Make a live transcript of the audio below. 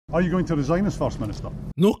Are you going to resign as First Minister?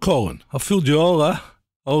 No, Colin. I fooled you all, eh?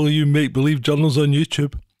 All you make-believe journals on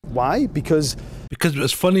YouTube. Why? Because it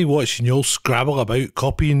was funny watching you all scrabble about,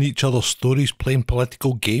 copying each other's stories, playing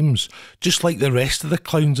political games, just like the rest of the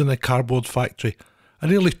clowns in the cardboard factory. I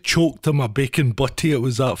nearly choked on my bacon butty, it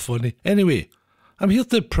was that funny. Anyway, I'm here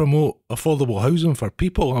to promote affordable housing for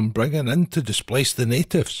people I'm bringing in to displace the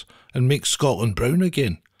natives and make Scotland brown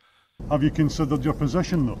again. Have you considered your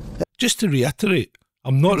position though? Just to reiterate,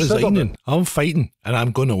 I'm not resigning, I'm fighting, and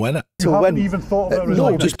I'm going to win it. You haven't even thought about No, I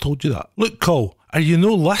resigning? just told you that. Look, Cole, are you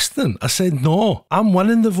no listening? I said no. I'm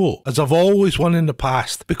winning the vote, as I've always won in the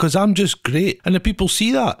past, because I'm just great, and the people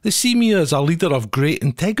see that. They see me as a leader of great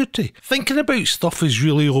integrity. Thinking about stuff is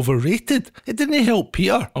really overrated. It didn't help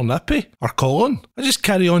Peter, or Nippy, or Colin. I just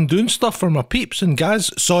carry on doing stuff for my peeps and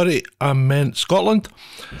Gaz. Sorry, I meant Scotland.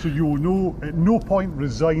 So you will at no point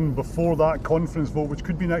resign before that conference vote, which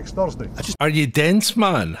could be next Thursday? Are you dense,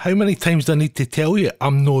 man? How many times do I need to tell you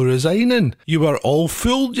I'm no resigning? You were all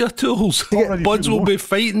fooled, you tools. Buds will be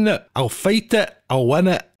fighting it. I'll fight it. I'll win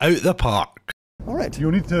it out the park. all right.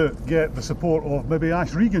 You'll need to get the support of maybe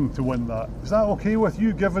Ash Regan to win that. Is that okay with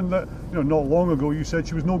you, given that, not long ago you said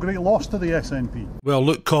she was no great loss to the SNP? Well,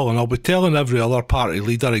 look, Colin, I'll be telling every other party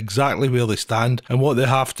leader exactly where they stand and what they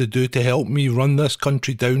have to do to help me run this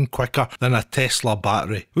country down quicker than a Tesla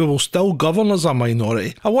battery. We will still govern as a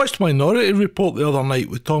minority. I watched Minority Report the other night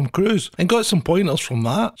with Tom Cruise and got some pointers from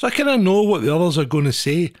that, so I kind of know what the others are going to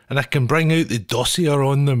say, and I can bring out the dossier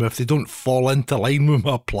on them if they don't fall into line with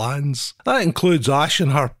my plans. That includes Ash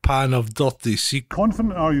and her pan of dirty secrets.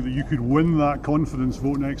 Confident are you that you could win that confidence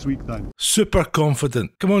vote next week then? Super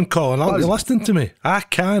confident. Come on, Colin, aren't you listening to me? I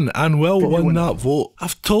can and will win that vote.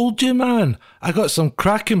 I've told you, man. I got some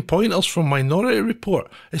cracking pointers from Minority Report.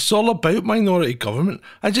 It's all about minority government.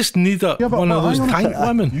 I just need one of those tank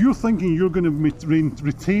women. You're thinking you're going to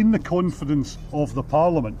retain the confidence of the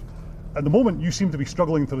Parliament. At the moment, you seem to be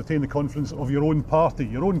struggling to retain the confidence of your own party,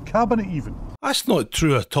 your own cabinet even. That's not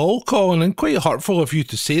true at all, Colin, and quite hurtful of you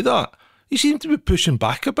to say that. You seem to be pushing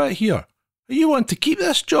back a bit here. You want to keep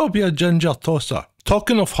this job, you ginger tosser.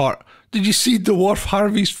 Talking of hurt, did you see Dwarf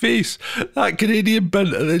Harvey's face? That Canadian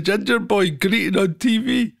bint of the ginger boy greeting on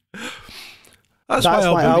TV. That's why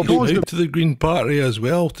I'll be reaching out to the Green Party as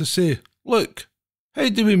well to say, look, how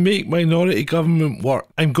do we make minority government work?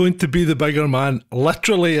 I'm going to be the bigger man,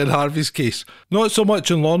 literally in Harvey's case. Not so much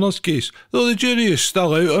in Lorna's case, though the jury is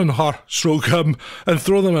still out on her, stroke him, and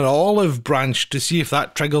throw them an olive branch to see if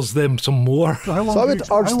that triggers them some more. So I would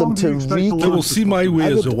urge them to read. They will see my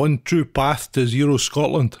way as the one true path to zero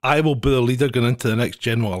Scotland. I will be the leader going into the next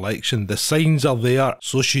general election. The signs are there,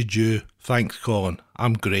 so should you. Thanks, Colin.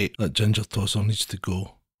 I'm great. That ginger tosser needs to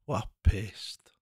go. What a pest.